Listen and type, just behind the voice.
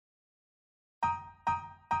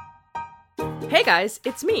Hey guys,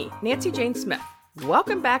 it's me, Nancy Jane Smith.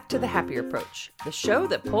 Welcome back to The Happy Approach, the show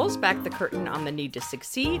that pulls back the curtain on the need to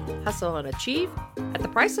succeed, hustle, and achieve at the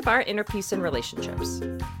price of our inner peace and relationships.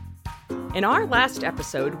 In our last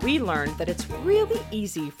episode, we learned that it's really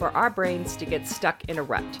easy for our brains to get stuck in a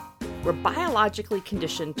rut. We're biologically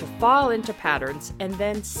conditioned to fall into patterns and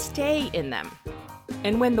then stay in them.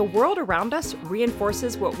 And when the world around us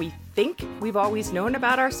reinforces what we think we've always known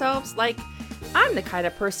about ourselves, like, I'm the kind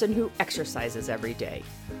of person who exercises every day,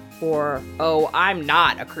 or, oh, I'm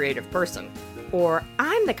not a creative person, or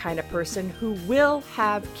I'm the kind of person who will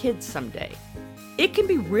have kids someday, it can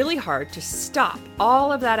be really hard to stop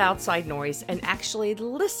all of that outside noise and actually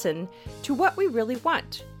listen to what we really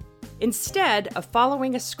want, instead of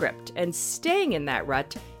following a script and staying in that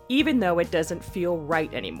rut even though it doesn't feel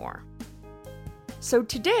right anymore. So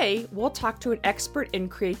today, we'll talk to an expert in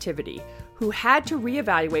creativity who had to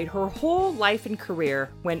reevaluate her whole life and career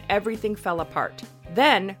when everything fell apart,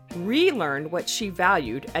 then relearn what she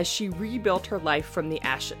valued as she rebuilt her life from the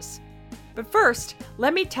ashes. But first,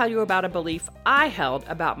 let me tell you about a belief I held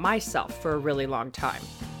about myself for a really long time.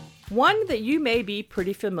 One that you may be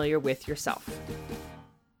pretty familiar with yourself.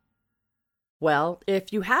 Well,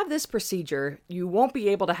 if you have this procedure, you won't be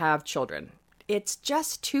able to have children. It's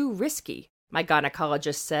just too risky, my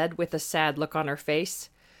gynecologist said with a sad look on her face.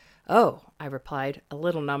 Oh, I replied, a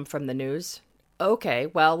little numb from the news. Okay,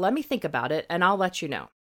 well, let me think about it and I'll let you know.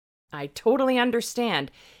 I totally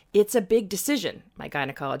understand. It's a big decision, my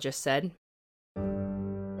gynecologist said.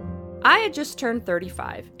 I had just turned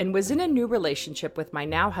 35 and was in a new relationship with my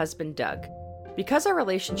now husband, Doug. Because our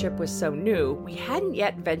relationship was so new, we hadn't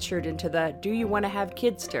yet ventured into the do you want to have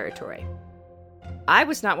kids territory. I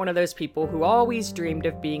was not one of those people who always dreamed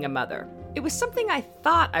of being a mother. It was something I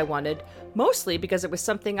thought I wanted, mostly because it was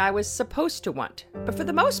something I was supposed to want. But for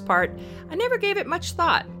the most part, I never gave it much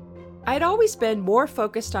thought. I had always been more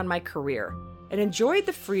focused on my career and enjoyed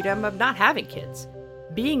the freedom of not having kids,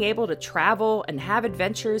 being able to travel and have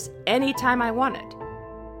adventures anytime I wanted.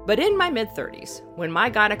 But in my mid-30s, when my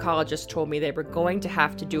gynecologist told me they were going to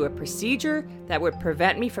have to do a procedure that would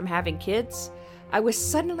prevent me from having kids, I was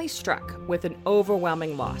suddenly struck with an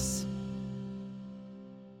overwhelming loss.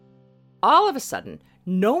 All of a sudden,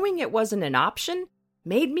 knowing it wasn't an option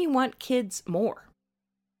made me want kids more.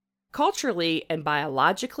 Culturally and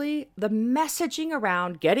biologically, the messaging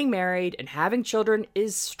around getting married and having children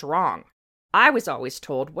is strong. I was always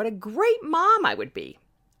told what a great mom I would be.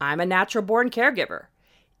 I'm a natural-born caregiver.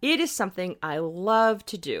 It is something I love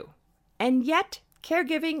to do. And yet,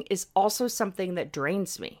 caregiving is also something that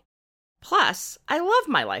drains me. Plus, I love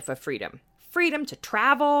my life of freedom. Freedom to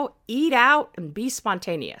travel, eat out, and be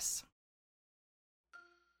spontaneous.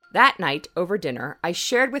 That night, over dinner, I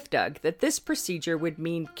shared with Doug that this procedure would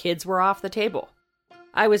mean kids were off the table.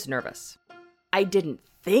 I was nervous. I didn't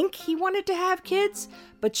think he wanted to have kids,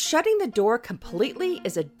 but shutting the door completely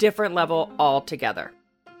is a different level altogether.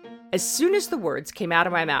 As soon as the words came out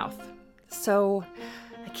of my mouth, so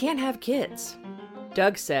I can't have kids,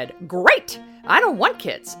 Doug said, "Great! I don't want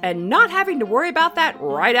kids, and not having to worry about that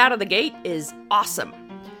right out of the gate is awesome.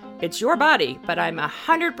 It's your body, but I'm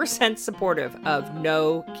 100% supportive of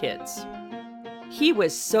no kids." He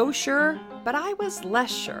was so sure, but I was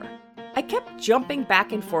less sure. I kept jumping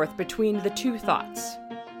back and forth between the two thoughts.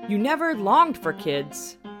 You never longed for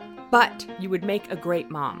kids, but you would make a great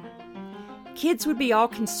mom. Kids would be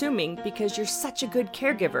all-consuming because you're such a good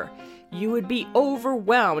caregiver. You would be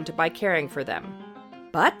overwhelmed by caring for them.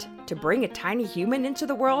 But to bring a tiny human into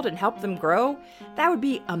the world and help them grow, that would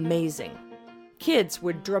be amazing. Kids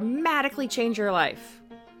would dramatically change your life.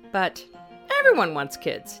 But everyone wants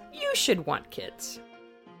kids. You should want kids.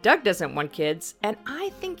 Doug doesn't want kids, and I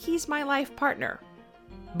think he's my life partner.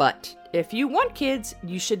 But if you want kids,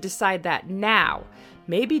 you should decide that now.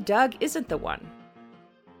 Maybe Doug isn't the one.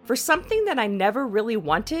 For something that I never really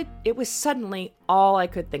wanted, it was suddenly all I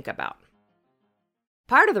could think about.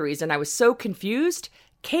 Part of the reason I was so confused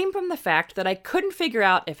came from the fact that I couldn't figure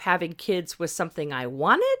out if having kids was something I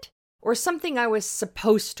wanted or something I was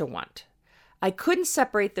supposed to want. I couldn't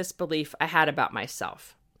separate this belief I had about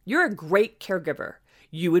myself. You're a great caregiver.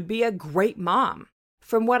 You would be a great mom.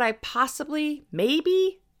 From what I possibly,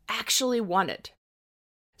 maybe, actually wanted.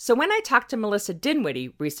 So when I talked to Melissa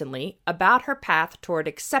Dinwiddie recently about her path toward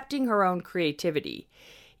accepting her own creativity,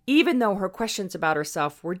 even though her questions about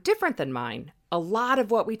herself were different than mine, a lot of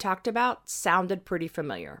what we talked about sounded pretty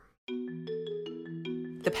familiar.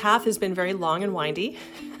 The path has been very long and windy.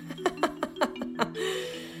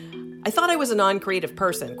 I thought I was a non-creative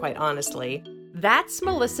person, quite honestly. That's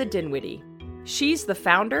Melissa Dinwiddie. She's the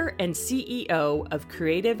founder and CEO of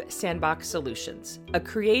Creative Sandbox Solutions, a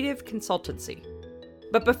creative consultancy.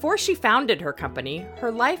 But before she founded her company,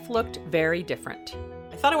 her life looked very different.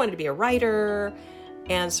 I thought I wanted to be a writer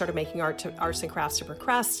and started making arts and crafts to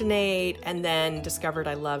procrastinate, and then discovered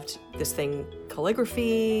I loved this thing,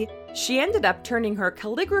 calligraphy. She ended up turning her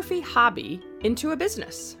calligraphy hobby into a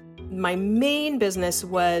business. My main business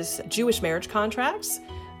was Jewish marriage contracts.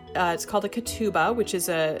 It's called a ketubah, which is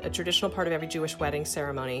a traditional part of every Jewish wedding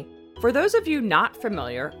ceremony. For those of you not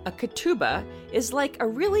familiar, a ketubah is like a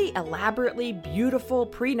really elaborately beautiful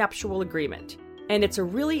prenuptial agreement, and it's a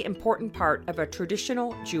really important part of a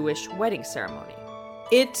traditional Jewish wedding ceremony.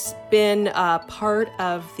 It's been a part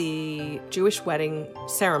of the Jewish wedding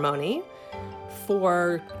ceremony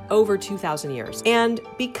for over 2,000 years. And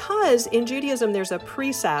because in Judaism there's a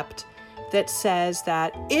precept that says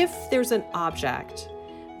that if there's an object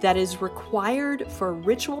that is required for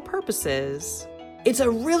ritual purposes, it's a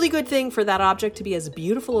really good thing for that object to be as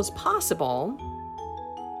beautiful as possible.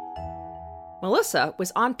 Melissa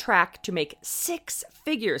was on track to make 6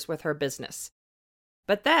 figures with her business.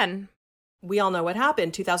 But then, we all know what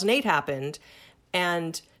happened. 2008 happened,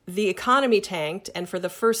 and the economy tanked, and for the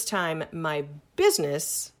first time, my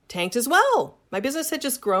business tanked as well. My business had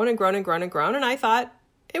just grown and grown and grown and grown, and I thought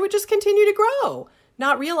it would just continue to grow,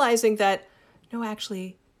 not realizing that, no,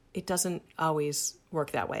 actually, it doesn't always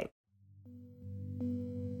work that way.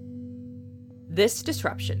 This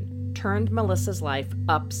disruption turned Melissa's life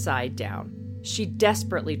upside down. She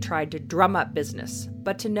desperately tried to drum up business,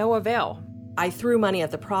 but to no avail. I threw money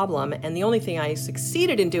at the problem, and the only thing I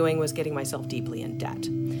succeeded in doing was getting myself deeply in debt.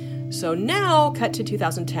 So now, cut to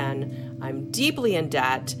 2010, I'm deeply in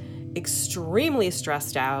debt, extremely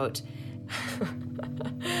stressed out.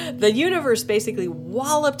 The universe basically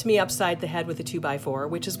walloped me upside the head with a 2x4,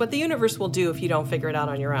 which is what the universe will do if you don't figure it out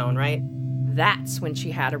on your own, right? That's when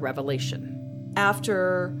she had a revelation.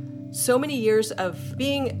 After so many years of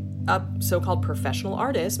being a so-called professional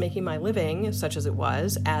artist, making my living, such as it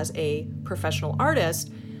was, as a professional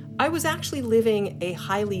artist, I was actually living a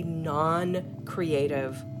highly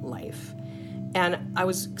non-creative life. And I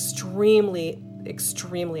was extremely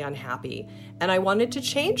unhappy. And I wanted to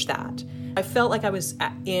change that. I felt like I was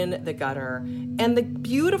in the gutter. And the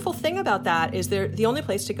beautiful thing about that is the only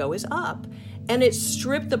place to go is up. And it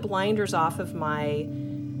stripped the blinders off of my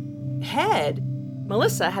head.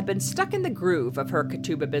 Melissa had been stuck in the groove of her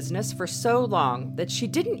ketubah business for so long that she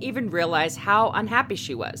didn't even realize how unhappy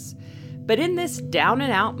she was. But in this down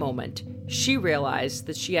and out moment, she realized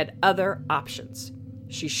that she had other options.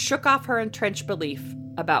 She shook off her entrenched belief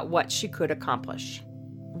about what she could accomplish.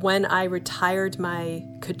 When I retired my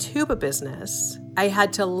ketubah business, I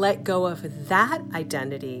had to let go of that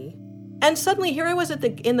identity. And suddenly here I was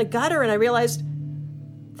in the gutter, and I realized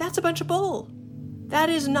that's a bunch of bull. That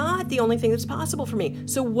is not the only thing that's possible for me.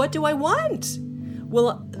 So what do I want?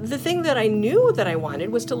 Well, the thing that I knew that I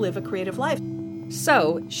wanted was to live a creative life.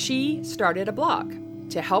 So she started a blog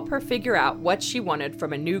to help her figure out what she wanted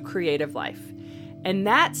from a new creative life. And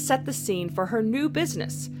that set the scene for her new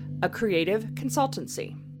business, a creative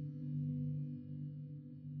consultancy.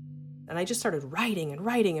 And I just started writing and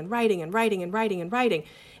writing and writing and writing and writing and writing.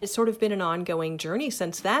 It's sort of been an ongoing journey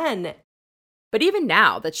since then. But even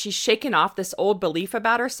now that she's shaken off this old belief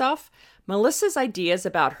about herself, Melissa's ideas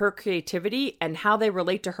about her creativity and how they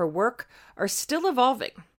relate to her work are still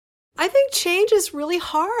evolving. I think change is really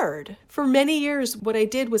hard. For many years, what I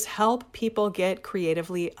did was help people get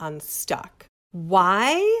creatively unstuck.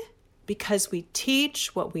 Why? Because we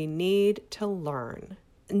teach what we need to learn.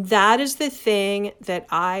 And that is the thing that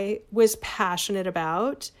I was passionate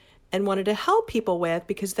about and wanted to help people with,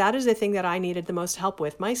 because that is the thing that I needed the most help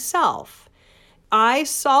with myself. I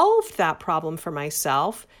solved that problem for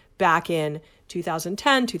myself back in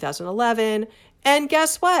 2010, 2011. And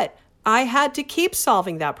guess what? I had to keep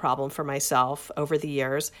solving that problem for myself over the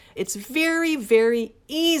years. It's very, very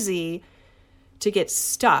easy to get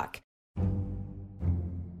stuck.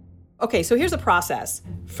 Okay, so here's the process.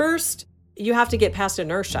 First, you have to get past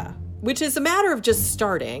inertia, which is a matter of just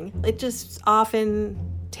starting. It just often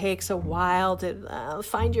takes a while to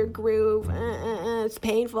find your groove. It's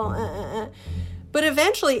painful. But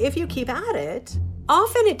eventually, if you keep at it,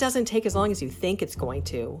 often it doesn't take as long as you think it's going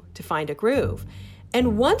to find a groove.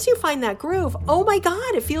 And once you find that groove, oh my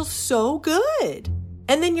God, it feels so good.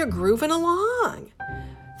 And then you're grooving along.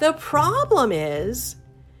 The problem is,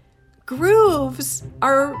 grooves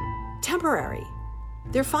are temporary.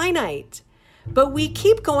 They're finite. But we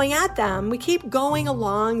keep going at them. We keep going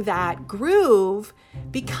along that groove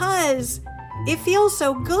because it feels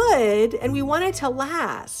so good and we want it to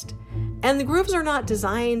last. And the grooves are not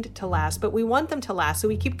designed to last, but we want them to last. So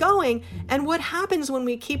we keep going. And what happens when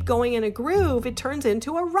we keep going in a groove, it turns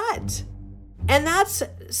into a rut. And that's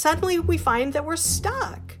suddenly we find that we're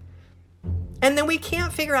stuck. And then we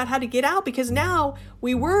can't figure out how to get out because now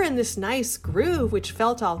we were in this nice groove, which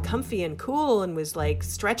felt all comfy and cool and was like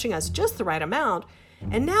stretching us just the right amount.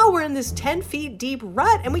 And now we're in this 10 feet deep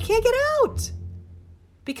rut and we can't get out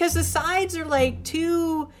because the sides are like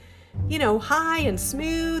too, high and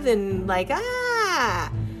smooth and like,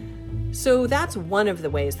 So that's one of the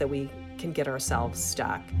ways that we can get ourselves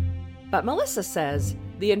stuck. But Melissa says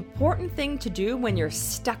the important thing to do when you're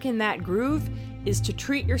stuck in that groove is to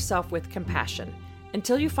treat yourself with compassion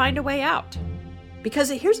until you find a way out. Because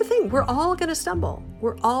here's the thing, we're all going to stumble.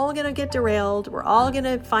 We're all going to get derailed. We're all going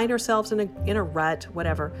to find ourselves in a rut,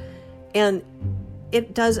 whatever. And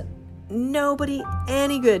it does nobody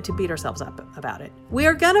any good to beat ourselves up about it. We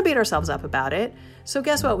are going to beat ourselves up about it. So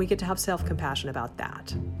guess what? We get to have self-compassion about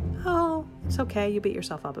that. Oh, it's okay. You beat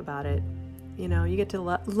yourself up about it. You get to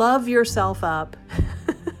love yourself up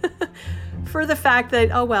for the fact that,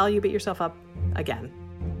 you beat yourself up again.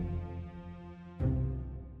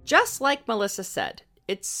 Just like Melissa said,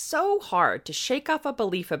 it's so hard to shake off a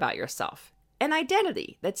belief about yourself, an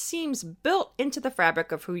identity that seems built into the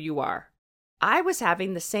fabric of who you are. I was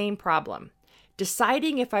having the same problem,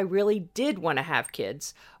 deciding if I really did want to have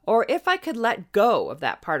kids or if I could let go of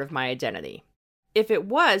that part of my identity, if it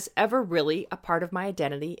was ever really a part of my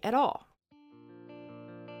identity at all.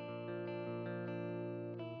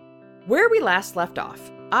 Where we last left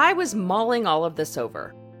off, I was mulling all of this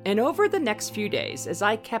over. And over the next few days, as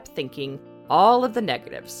I kept thinking all of the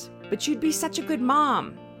negatives, but you'd be such a good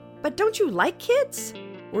mom, but don't you like kids?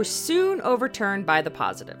 Were soon overturned by the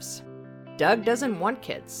positives. Doug doesn't want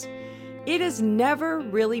kids. It has never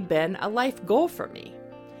really been a life goal for me.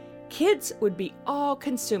 Kids would be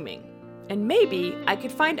all-consuming, and maybe I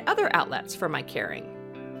could find other outlets for my caring.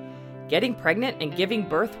 Getting pregnant and giving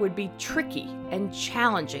birth would be tricky and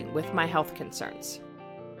challenging with my health concerns.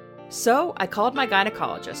 So I called my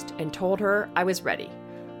gynecologist and told her I was ready.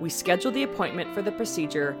 We scheduled the appointment for the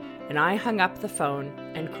procedure, and I hung up the phone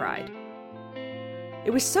and cried.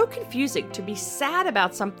 It was so confusing to be sad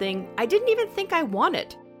about something I didn't even think I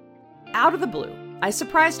wanted. Out of the blue, I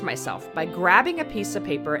surprised myself by grabbing a piece of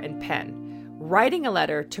paper and pen, writing a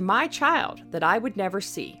letter to my child that I would never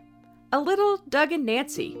see. A little Doug and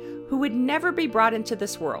Nancy who would never be brought into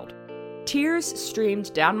this world. Tears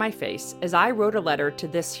streamed down my face as I wrote a letter to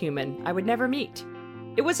this human I would never meet.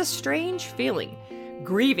 It was a strange feeling,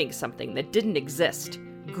 grieving something that didn't exist,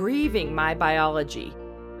 grieving my biology,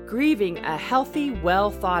 grieving a healthy,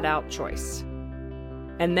 well-thought-out choice.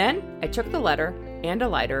 And then I took the letter and a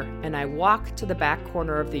lighter and I walked to the back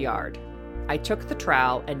corner of the yard. I took the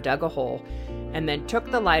trowel and dug a hole, and then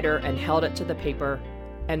took the lighter and held it to the paper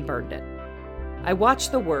and burned it. I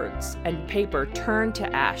watched the words and paper turn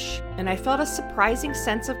to ash, and I felt a surprising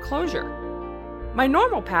sense of closure. My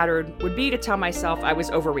normal pattern would be to tell myself I was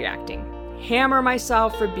overreacting, hammer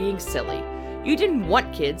myself for being silly. You didn't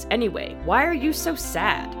want kids anyway. Why are you so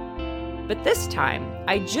sad? But this time,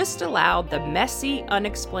 I just allowed the messy,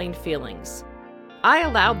 unexplained feelings. I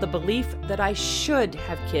allowed the belief that I should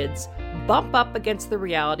have kids bump up against the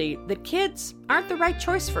reality that kids aren't the right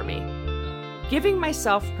choice for me. Giving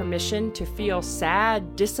myself permission to feel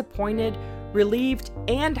sad, disappointed, relieved,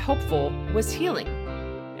 and hopeful was healing.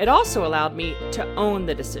 It also allowed me to own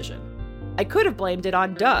the decision. I could have blamed it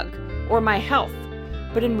on Doug or my health,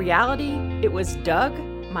 but in reality, it was Doug,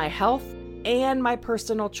 my health, and my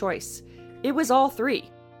personal choice. It was all three.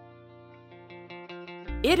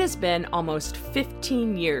 It has been almost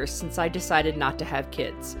 15 years since I decided not to have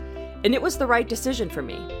kids, and it was the right decision for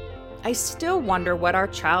me. I still wonder what our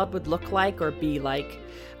child would look like or be like.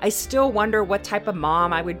 I still wonder what type of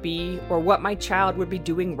mom I would be or what my child would be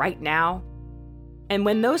doing right now. And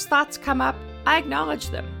when those thoughts come up, I acknowledge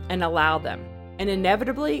them and allow them. And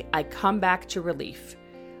inevitably, I come back to relief.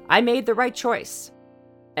 I made the right choice.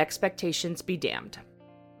 Expectations be damned.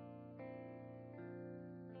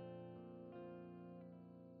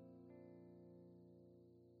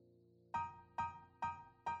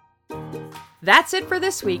 That's it for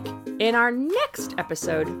this week. In our next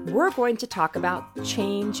episode, we're going to talk about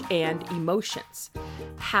change and emotions.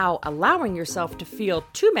 How allowing yourself to feel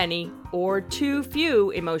too many or too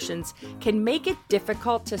few emotions can make it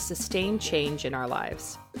difficult to sustain change in our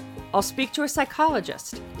lives. I'll speak to a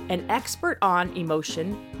psychologist, an expert on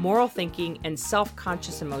emotion, moral thinking, and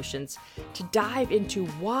self-conscious emotions to dive into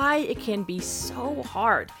why it can be so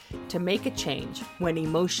hard to make a change when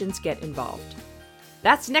emotions get involved.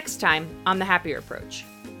 That's next time on The Happier Approach.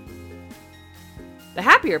 The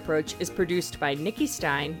Happier Approach is produced by Nikki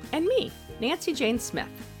Stein and me, Nancy Jane Smith.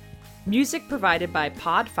 Music provided by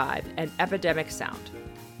Pod 5 and Epidemic Sound.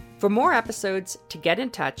 For more episodes, to get in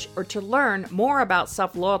touch, or to learn more about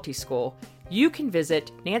Self-Loyalty School, you can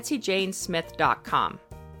visit nancyjanesmith.com.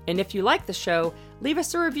 And if you like the show, leave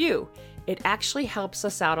us a review. It actually helps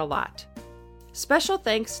us out a lot. Special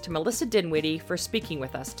thanks to Melissa Dinwiddie for speaking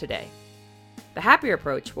with us today. The Happier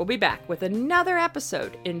Approach will be back with another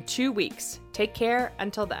episode in 2 weeks. Take care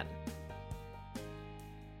until then.